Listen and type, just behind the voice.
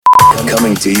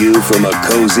Coming to you from a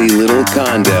cozy little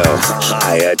condo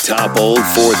high atop Old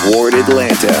Fourth Ward,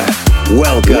 Atlanta.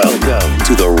 Welcome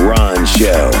to the Ron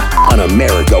Show on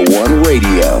America One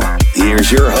Radio.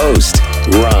 Here's your host,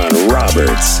 Ron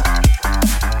Roberts.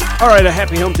 All right, a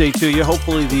happy hump day to you.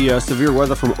 Hopefully the severe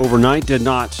weather from overnight did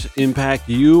not impact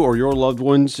you or your loved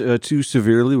ones too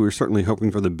severely. We're certainly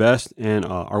hoping for the best, and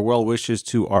our well wishes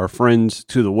to our friends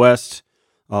to the west.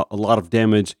 A lot of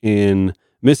damage in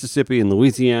Mississippi and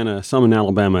Louisiana, some in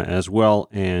Alabama as well,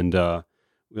 and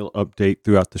we'll update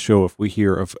throughout the show if we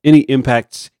hear of any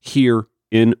impacts here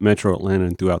in Metro Atlanta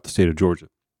and throughout the state of Georgia.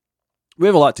 We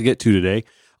have a lot to get to today.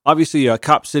 Obviously,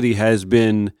 Cop City has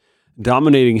been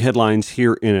dominating headlines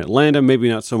here in Atlanta, maybe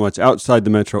not so much outside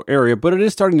the metro area, but it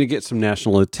is starting to get some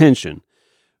national attention.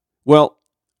 Well,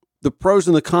 the pros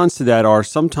and the cons to that are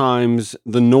sometimes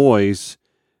the noise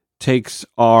takes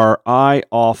our eye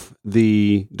off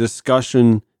the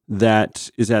discussion that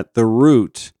is at the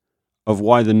root of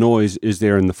why the noise is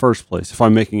there in the first place, if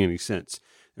I'm making any sense.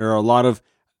 There are a lot of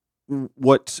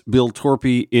what Bill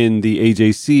Torpy in the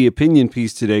AJC opinion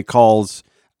piece today calls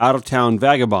out-of-town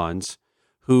vagabonds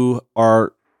who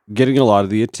are getting a lot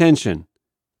of the attention.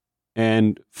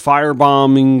 And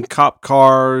firebombing cop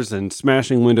cars and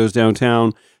smashing windows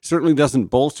downtown certainly doesn't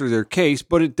bolster their case,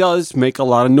 but it does make a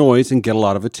lot of noise and get a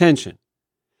lot of attention.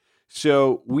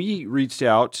 So we reached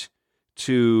out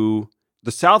to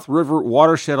the South River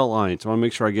Watershed Alliance. I want to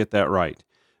make sure I get that right.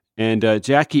 And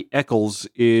Jackie Eccles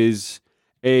is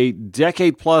a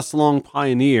decade-plus long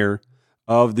pioneer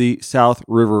of the South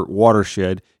River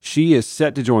Watershed. She is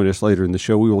set to join us later in the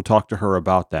show. We will talk to her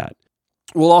about that.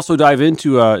 We'll also dive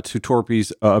into to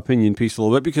Torpy's opinion piece a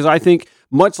little bit, because I think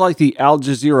much like the Al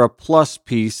Jazeera Plus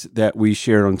piece that we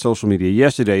shared on social media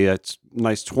yesterday, that's a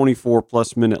nice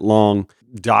 24-plus minute long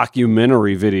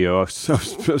documentary video of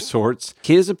sorts,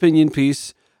 his opinion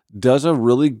piece does a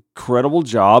really credible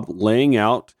job laying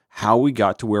out how we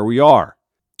got to where we are.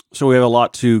 So we have a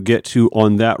lot to get to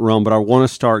on that realm, but I want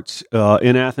to start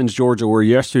in Athens, Georgia, where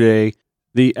yesterday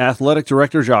the athletic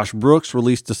director, Josh Brooks,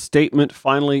 released a statement,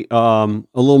 finally a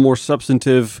little more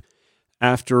substantive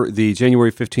after the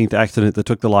January 15th accident that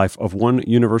took the life of one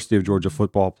University of Georgia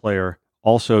football player,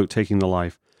 also taking the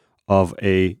life of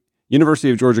a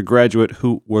University of Georgia graduate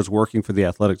who was working for the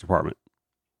athletic department,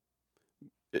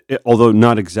 although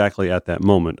not exactly at that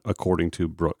moment, according to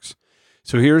Brooks.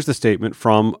 So here's the statement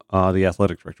from the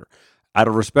athletic director. Out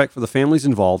of respect for the families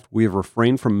involved, we have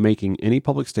refrained from making any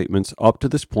public statements up to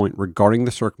this point regarding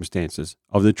the circumstances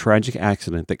of the tragic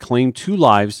accident that claimed 2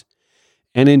 lives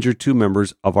and injured 2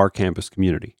 members of our campus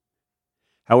community.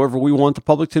 However, we want the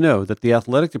public to know that the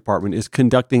athletic department is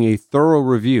conducting a thorough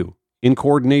review in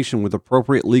coordination with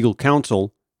appropriate legal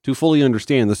counsel to fully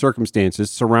understand the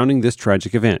circumstances surrounding this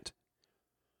tragic event.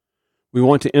 We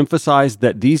want to emphasize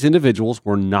that these individuals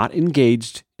were not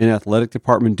engaged in athletic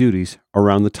department duties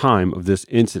around the time of this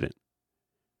incident.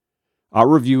 Our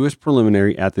review is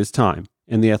preliminary at this time,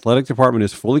 and the athletic department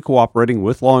is fully cooperating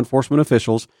with law enforcement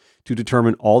officials to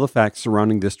determine all the facts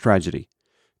surrounding this tragedy.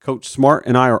 Coach Smart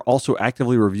and I are also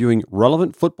actively reviewing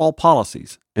relevant football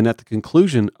policies, and at the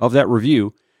conclusion of that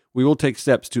review, we will take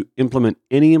steps to implement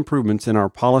any improvements in our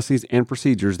policies and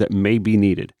procedures that may be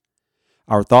needed.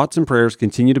 Our thoughts and prayers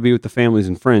continue to be with the families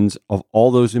and friends of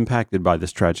all those impacted by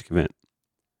this tragic event.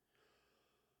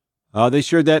 They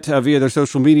shared that via their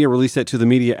social media, released that to the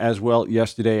media as well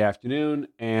yesterday afternoon,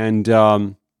 and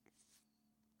it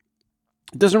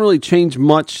doesn't really change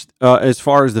much as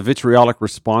far as the vitriolic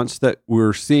response that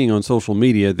we're seeing on social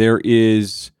media. There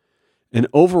is an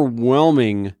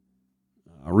overwhelming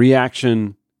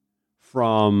reaction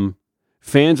from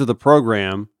fans of the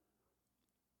program,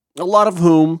 a lot of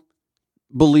whom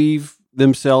believe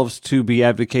themselves to be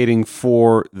advocating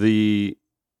for the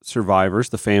survivors,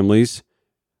 the families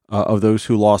of those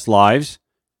who lost lives,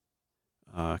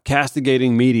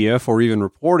 castigating media for even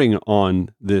reporting on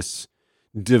this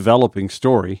developing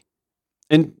story.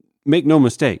 And make no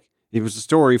mistake, it was a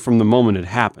story from the moment it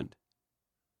happened.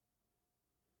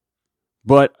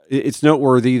 But it's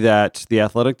noteworthy that the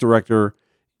athletic director,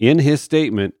 in his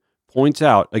statement, points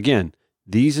out, again,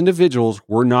 these individuals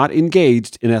were not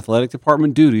engaged in athletic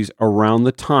department duties around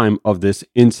the time of this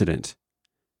incident.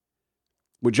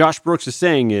 What Josh Brooks is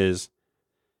saying is,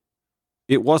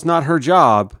 it was not her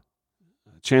job,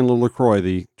 Chandler LaCroix,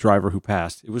 the driver who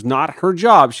passed, it was not her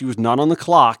job. She was not on the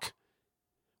clock.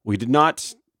 We did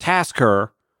not task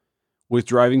her with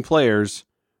driving players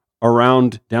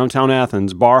around downtown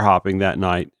Athens, bar hopping that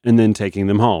night, and then taking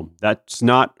them home. That's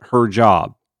not her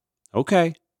job.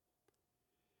 Okay.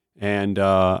 And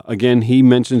again, he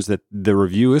mentions that the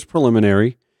review is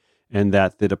preliminary and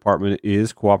that the department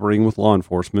is cooperating with law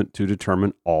enforcement to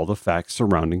determine all the facts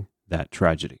surrounding that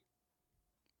tragedy.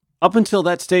 Up until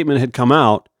that statement had come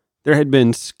out, there had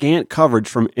been scant coverage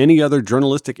from any other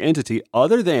journalistic entity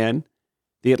other than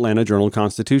the Atlanta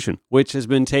Journal-Constitution, which has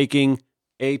been taking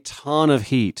a ton of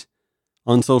heat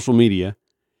on social media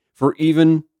for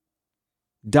even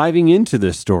diving into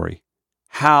this story,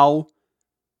 how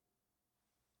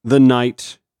the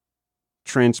night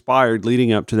transpired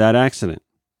leading up to that accident.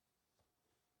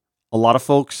 A lot of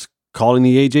folks calling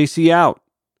the AJC out.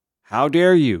 How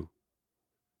dare you?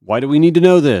 Why do we need to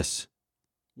know this?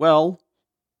 Well,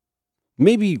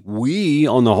 maybe we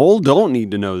on the whole don't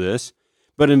need to know this,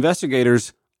 but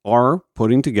investigators are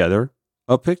putting together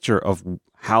a picture of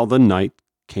how the night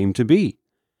came to be.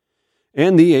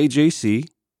 And the AJC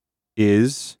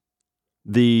is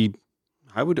the,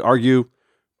 I would argue,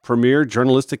 premier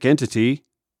journalistic entity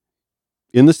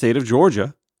in the state of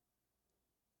Georgia,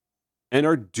 and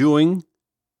are doing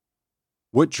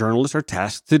what journalists are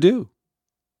tasked to do.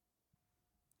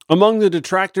 Among the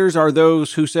detractors are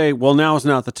those who say, well, now is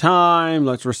not the time.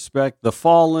 Let's respect the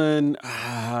fallen.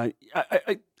 I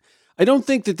don't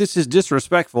think that this is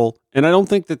disrespectful, and I don't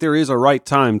think that there is a right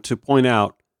time to point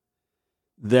out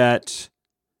that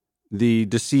the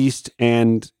deceased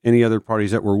and any other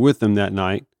parties that were with them that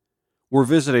night were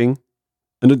visiting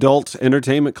an adult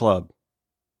entertainment club.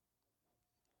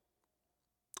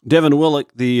 Devin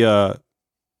Willock, the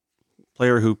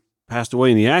player who passed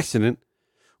away in the accident,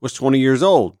 was 20 years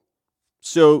old.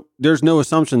 So there's no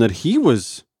assumption that he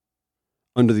was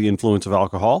under the influence of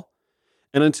alcohol.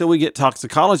 And until we get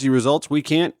toxicology results, we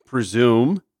can't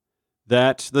presume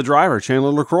that the driver,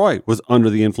 Chandler LaCroix, was under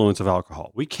the influence of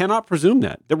alcohol. We cannot presume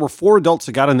that. There were 4 adults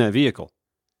that got in that vehicle.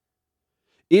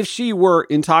 If she were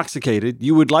intoxicated,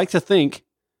 you would like to think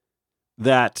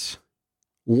that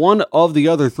one of the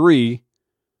other 3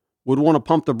 would want to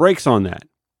pump the brakes on that.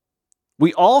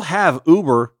 We all have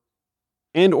Uber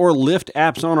and or Lyft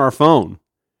apps on our phone.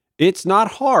 It's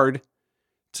not hard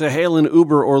to hail an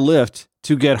Uber or Lyft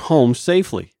to get home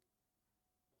safely.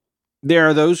 There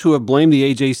are those who have blamed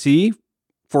the AJC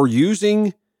for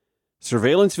using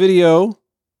surveillance video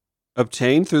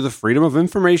obtained through the Freedom of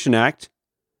Information Act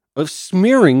of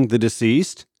smearing the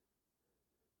deceased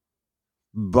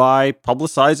by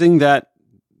publicizing that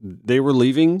they were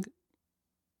leaving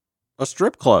a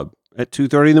strip club at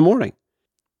 2:30 in the morning.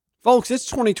 Folks, it's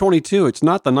 2022. It's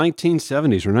not the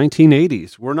 1970s or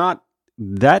 1980s. We're not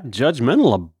that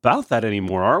judgmental about that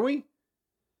anymore, are we?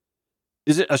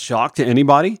 Is it a shock to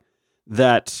anybody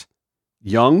that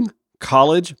young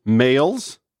college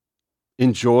males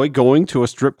enjoy going to a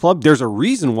strip club? There's a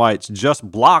reason why it's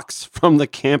just blocks from the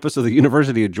campus of the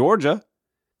University of Georgia.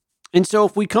 And so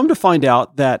if we come to find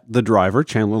out that the driver,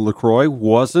 Chandler LaCroix,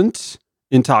 wasn't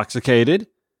intoxicated,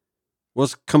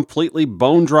 was completely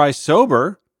bone dry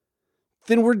sober,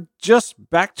 then we're just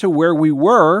back to where we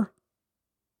were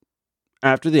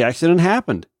after the accident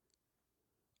happened.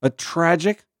 A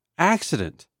tragic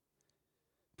accident.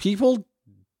 People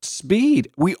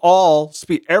speed. We all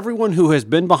speed. Everyone who has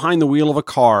been behind the wheel of a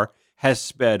car has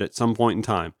sped at some point in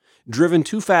time, driven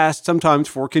too fast sometimes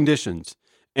for conditions.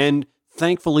 And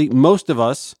thankfully, most of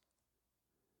us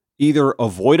either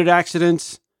avoided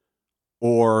accidents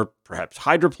or perhaps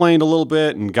hydroplaned a little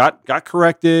bit and got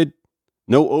corrected.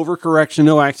 No overcorrection,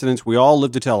 no accidents. We all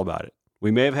live to tell about it.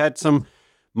 We may have had some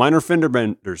minor fender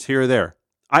benders here or there.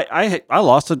 I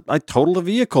totaled a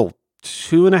vehicle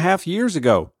 2.5 years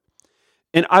ago,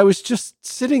 and I was just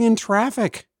sitting in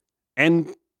traffic,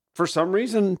 and for some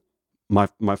reason, my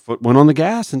foot went on the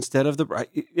gas instead of the.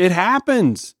 It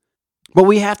happens, but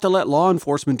we have to let law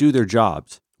enforcement do their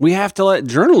jobs. We have to let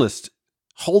journalists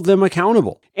hold them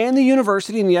accountable, and the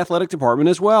university and the athletic department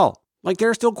as well. Like,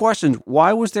 there are still questions.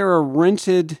 Why was there a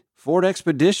rented Ford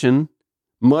Expedition,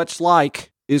 much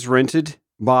like is rented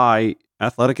by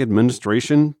athletic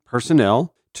administration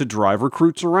personnel to drive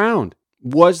recruits around?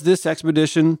 Was this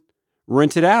expedition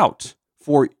rented out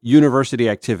for university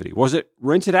activity? Was it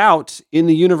rented out in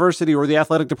the university or the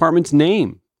athletic department's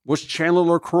name? Was Chandler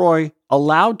LaCroix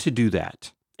allowed to do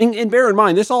that? And bear in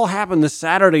mind, this all happened the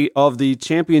Saturday of the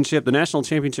championship, the national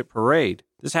championship parade.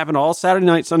 This happened all Saturday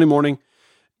night, Sunday morning,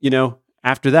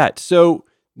 after that. So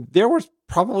there was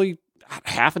probably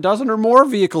half a dozen or more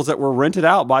vehicles that were rented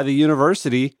out by the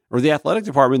university or the athletic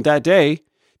department that day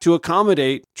to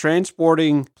accommodate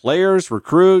transporting players,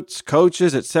 recruits,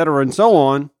 coaches, etc., and so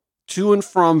on to and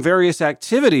from various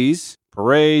activities,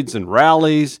 parades and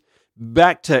rallies,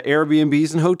 back to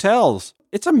Airbnbs and hotels.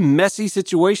 It's a messy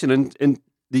situation. And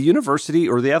the university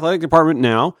or the athletic department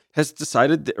now has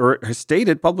decided or has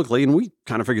stated publicly, and we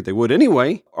kind of figured they would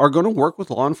anyway, are going to work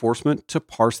with law enforcement to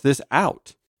parse this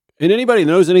out. And anybody who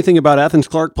knows anything about Athens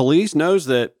Clarke Police knows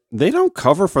that they don't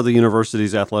cover for the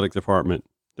university's athletic department.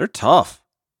 They're tough.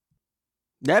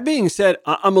 That being said,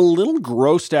 I'm a little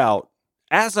grossed out.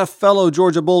 As a fellow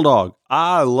Georgia Bulldog,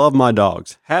 I love my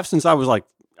dogs. Have since I was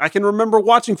I can remember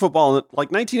watching football in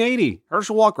 1980.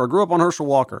 Herschel Walker. I grew up on Herschel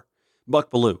Walker.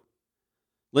 Buck Bellew.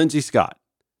 Lindsey Scott.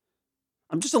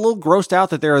 I'm just a little grossed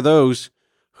out that there are those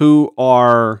who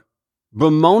are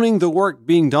bemoaning the work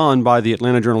being done by the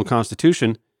Atlanta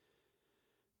Journal-Constitution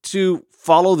to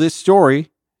follow this story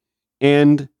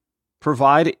and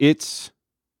provide its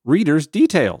readers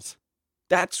details.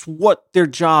 That's what their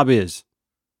job is.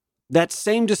 That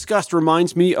same disgust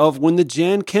reminds me of when the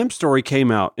Jan Kemp story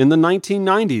came out in the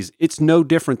 1990s. It's no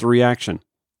different, the reaction.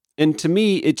 And to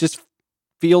me, it just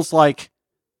feels like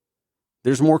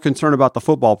there's more concern about the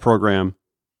football program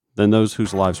than those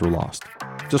whose lives were lost.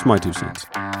 Just my 2 cents.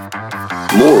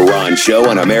 More Ron Show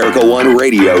on America One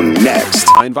Radio next.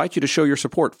 I invite you to show your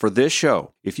support for this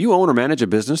show. If you own or manage a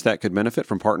business that could benefit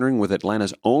from partnering with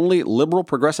Atlanta's only liberal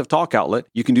progressive talk outlet,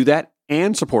 you can do that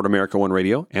and support America One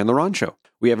Radio and The Ron Show.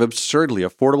 We have absurdly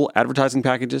affordable advertising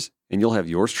packages, and you'll have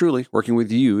yours truly working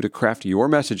with you to craft your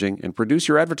messaging and produce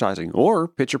your advertising, or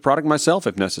pitch your product myself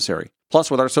if necessary. Plus,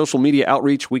 with our social media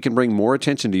outreach, we can bring more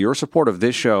attention to your support of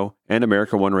this show and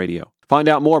America One Radio. Find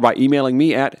out more by emailing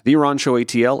me at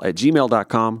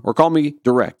theronshowatl@gmail.com or call me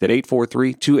direct at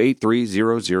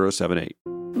 843-283-0078.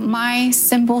 My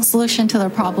simple solution to the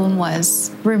problem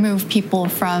was remove people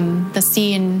from the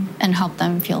scene and help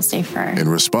them feel safer. In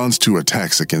response to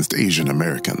attacks against Asian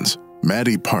Americans,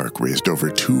 Maddie Park raised over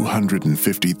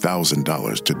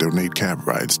 $250,000 to donate cab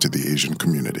rides to the Asian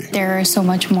community. There is so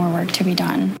much more work to be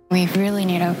done. We really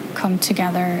need to come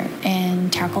together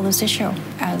and tackle this issue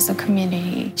as a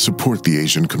community. Support the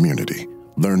Asian community.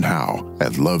 Learn how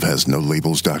at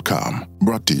lovehasnolabels.com.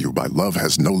 Brought to you by Love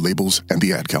Has No Labels and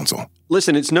the Ad Council.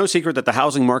 Listen, it's no secret that the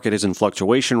housing market is in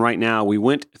fluctuation right now. We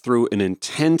went through an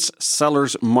intense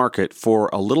seller's market for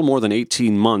a little more than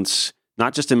 18 months,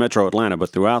 not just in Metro Atlanta, but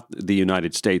throughout the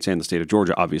United States and the state of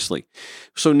Georgia, obviously.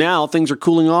 So now things are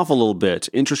cooling off a little bit.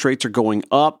 Interest rates are going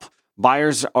up.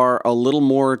 Buyers are a little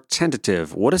more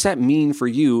tentative. What does that mean for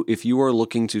you if you are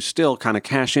looking to still kind of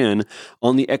cash in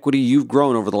on the equity you've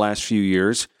grown over the last few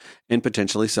years and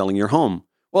potentially selling your home?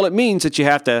 Well, it means that you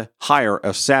have to hire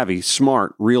a savvy,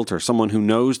 smart realtor, someone who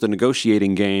knows the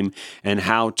negotiating game and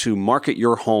how to market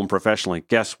your home professionally.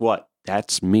 Guess what?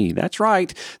 That's me. That's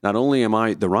right. Not only am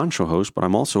I the Ron Show host, but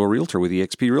I'm also a realtor with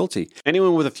eXp Realty.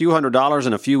 Anyone with a few $100s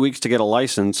and a few weeks to get a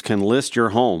license can list your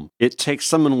home. It takes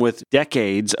someone with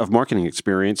decades of marketing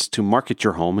experience to market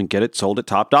your home and get it sold at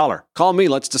top dollar. Call me.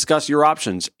 Let's discuss your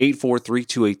options.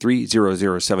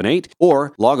 843-283-0078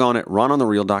 or log on at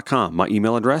rononthereal.com. My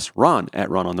email address,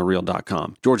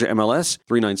 ron@rononthereal.com. Georgia MLS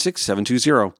 396720.